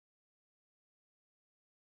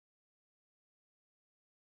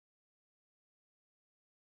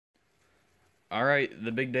Alright,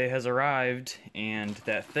 the big day has arrived, and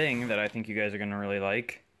that thing that I think you guys are going to really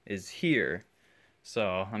like is here.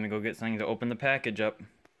 So, let me go get something to open the package up.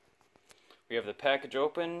 We have the package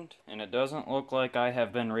opened, and it doesn't look like I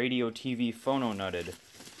have been radio TV phono nutted.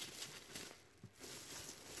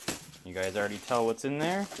 You guys already tell what's in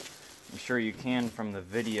there? I'm sure you can from the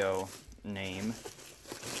video name.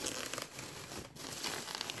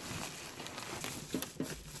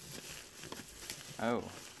 Oh.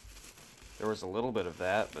 There was a little bit of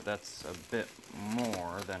that, but that's a bit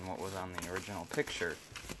more than what was on the original picture.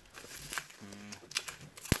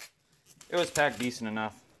 It was packed decent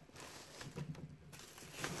enough.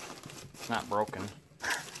 It's not broken.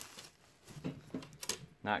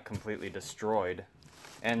 Not completely destroyed.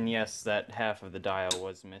 And yes, that half of the dial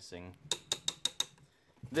was missing.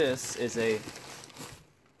 This is a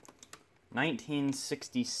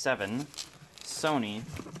 1967 Sony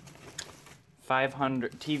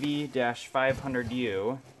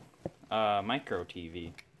TV-500U micro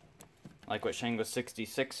TV, like what Shango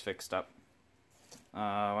 66 fixed up.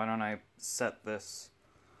 Why don't I set this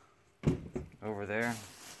over there?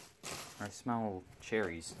 I smell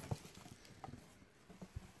cherries.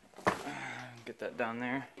 Get that down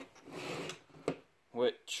there.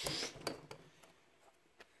 Which...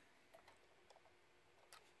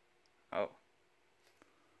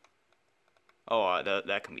 Oh,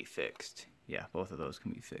 that can be fixed. Yeah, both of those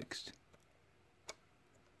can be fixed.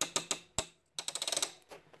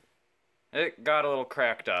 It got a little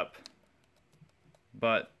cracked up,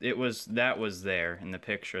 but that was there in the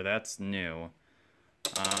picture. That's new.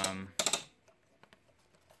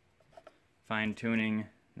 Fine tuning.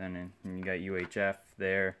 Then you got UHF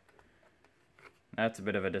there. That's a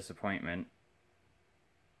bit of a disappointment,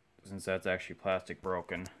 since that's actually plastic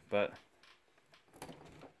broken, but.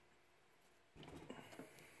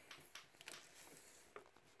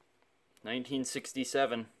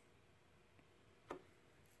 $1967.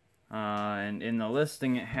 And in the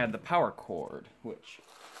listing it had the power cord, which...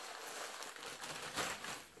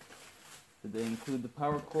 Did they include the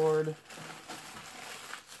power cord?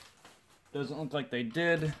 Doesn't look like they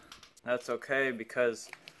did. That's okay, because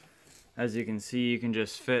as you can see, you can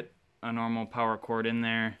just fit a normal power cord in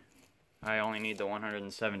there. I only need the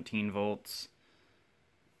 117 volts.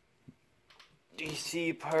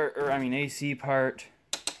 DC part, or I mean AC part.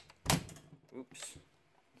 Oops,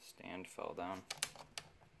 stand fell down.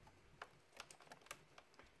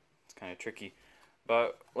 It's kind of tricky,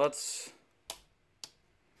 but let's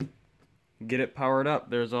get it powered up.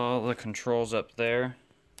 There's all the controls up there.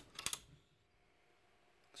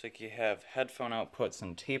 Looks like you have headphone outputs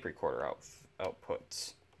and tape recorder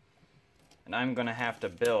outputs. And I'm gonna have to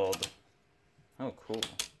build. Oh, cool.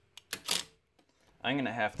 I'm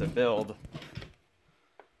gonna have to build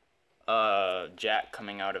jack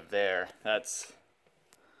coming out of there.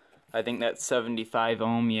 I think that's 75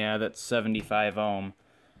 ohm. Yeah, that's 75 ohm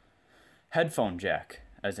headphone jack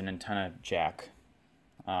as an antenna jack.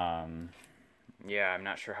 Yeah, I'm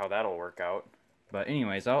not sure how that'll work out, but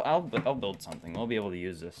anyways, I'll build something. We'll be able to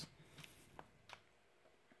use this.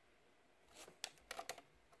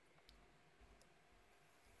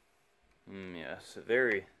 Yes,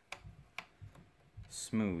 very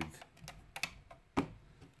smooth.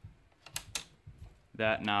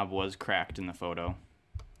 That knob was cracked in the photo.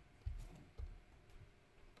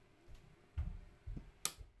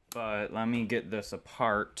 But let me get this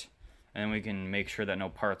apart, and we can make sure that no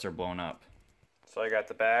parts are blown up. So I got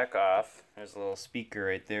the back off. There's a little speaker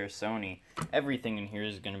right there, Sony. Everything in here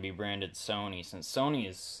is going to be branded Sony, since Sony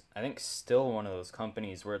is, I think, still one of those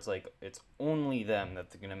companies where it's like, it's only them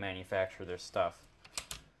that's going to manufacture their stuff.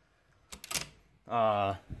 Look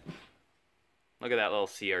at that little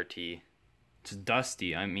CRT. It's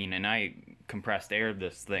dusty, I mean, and I compressed aired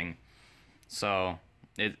this thing, so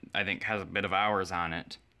it, I think, has a bit of hours on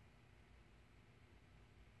it.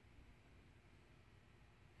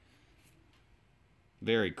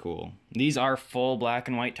 Very cool. These are full black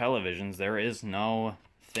and white televisions. There is no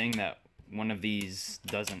thing that one of these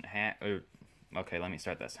doesn't have. Okay, let me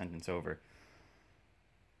start that sentence over.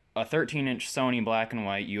 A 13-inch Sony black and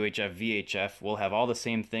white UHF VHF will have all the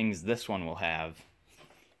same things this one will have.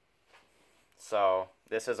 So,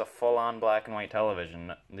 this is a full-on black and white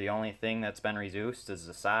television. The only thing that's been reduced is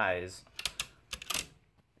the size.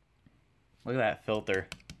 Look at that filter.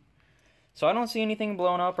 So I don't see anything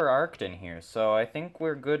blown up or arced in here, so I think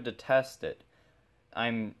we're good to test it.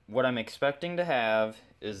 What I'm expecting to have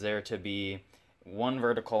is there to be one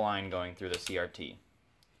vertical line going through the CRT.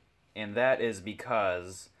 And that is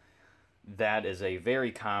because that is a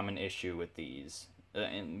very common issue with these,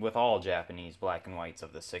 and with all Japanese black and whites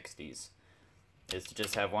of the 60s. is to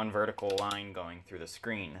just have one vertical line going through the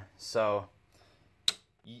screen. So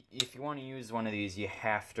if you want to use one of these, you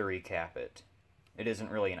have to recap it. It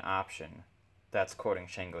isn't really an option. That's quoting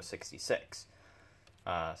Shango66.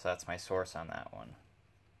 So that's my source on that one.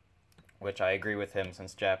 Which I agree with him,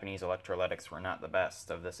 since Japanese electrolytics were not the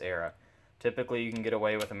best of this era. Typically you can get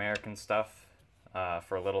away with American stuff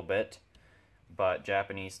for a little bit, but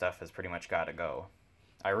Japanese stuff has pretty much got to go.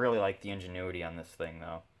 I really like the ingenuity on this thing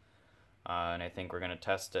though. And I think we're going to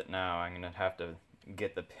test it now. I'm going to have to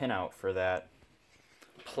get the pin out for that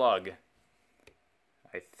plug.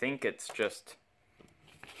 I think it's just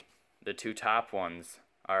the two top ones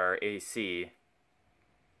are AC,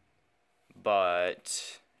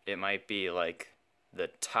 but it might be like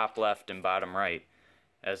the top left and bottom right,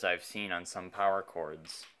 as I've seen on some power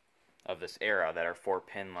cords of this era that are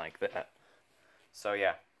 4-pin like that. So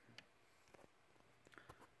yeah.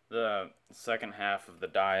 The second half of the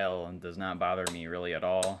dial does not bother me really at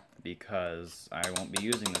all, because I won't be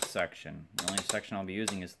using this section. The only section I'll be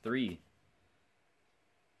using is 3.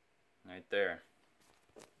 Right there.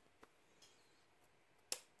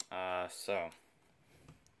 So I'm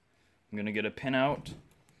going to get a pin out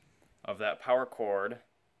of that power cord,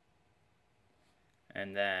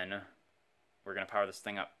 and then we're going to power this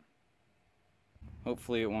thing up.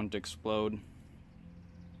 Hopefully it won't explode.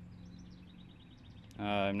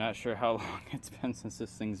 I'm not sure how long it's been since this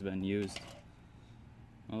thing's been used.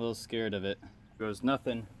 I'm a little scared of it. Goes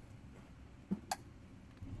nothing.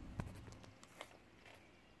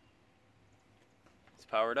 It's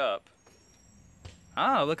powered up.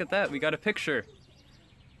 Ah, look at that, we got a picture.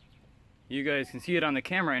 You guys can see it on the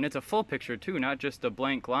camera, and it's a full picture too, not just a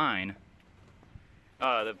blank line.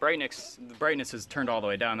 The brightness is turned all the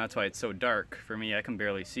way down, that's why it's so dark. For me, I can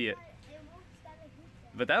barely see it.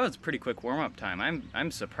 But that was pretty quick warm-up time.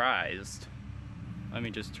 I'm surprised. Let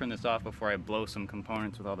me just turn this off before I blow some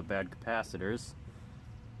components with all the bad capacitors.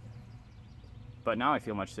 But now I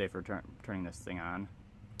feel much safer turning this thing on.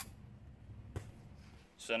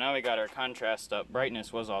 So now we got our contrast up.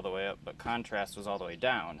 Brightness was all the way up, but contrast was all the way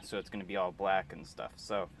down. So it's going to be all black and stuff.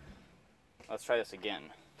 So let's try this again.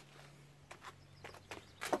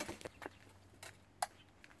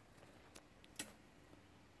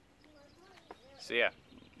 So yeah.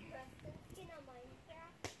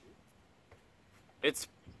 It's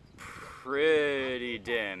pretty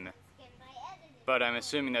dim, but I'm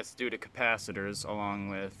assuming that's due to capacitors along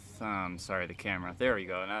with, sorry, the camera. There we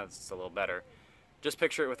go, now it's a little better. Just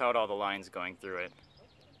picture it without all the lines going through it.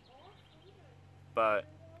 But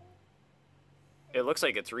it looks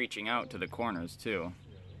like it's reaching out to the corners too.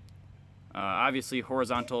 Obviously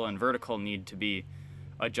horizontal and vertical need to be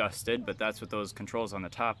adjusted, but that's what those controls on the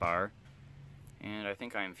top are. And I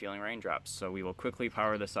think I am feeling raindrops, so we will quickly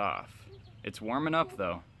power this off. It's warming up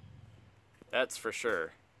though, that's for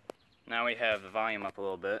sure. Now we have the volume up a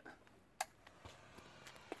little bit.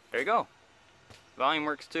 There you go. Volume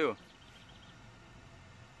works too.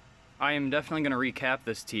 I am definitely going to recap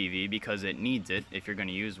this TV because it needs it if you're going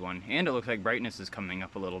to use one, and it looks like brightness is coming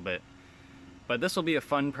up a little bit. But this will be a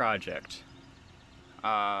fun project.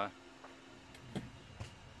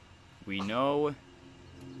 We know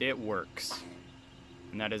it works,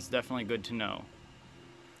 and that is definitely good to know.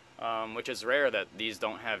 Which is rare that these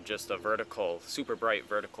don't have just a vertical, super bright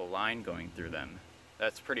vertical line going through them.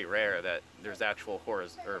 That's pretty rare that there's actual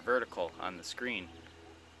horizontal or vertical on the screen.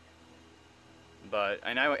 But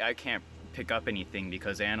I can't pick up anything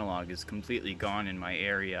because analog is completely gone in my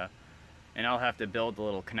area, and I'll have to build a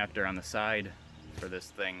little connector on the side for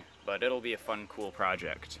this thing. But it'll be a fun, cool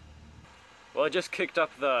project. Well, I just kicked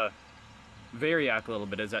up the variac a little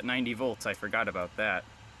bit. It's at 90 volts. I forgot about that.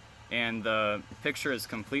 And the picture is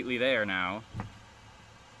completely there now,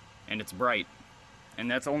 and it's bright, and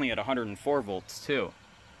that's only at 104 volts too.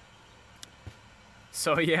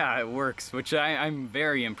 So yeah, it works, which I'm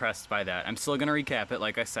very impressed by that. I'm still gonna recap it,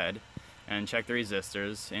 like I said, and check the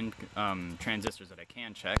resistors and transistors that I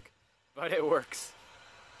can check, but it works.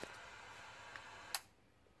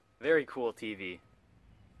 Very cool TV.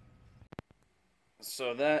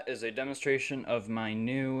 So that is a demonstration of my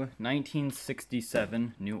new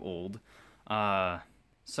 1967, new old,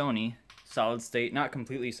 Sony solid state, not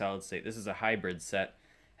completely solid state, this is a hybrid set,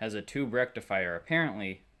 has a tube rectifier,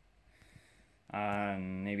 apparently,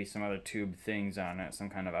 maybe some other tube things on it,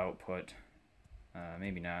 some kind of output,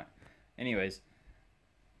 maybe not. Anyways,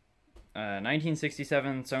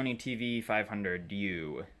 1967 Sony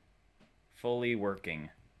TV-500U, fully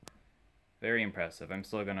working. Very impressive. I'm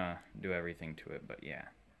still gonna do everything to it, but yeah.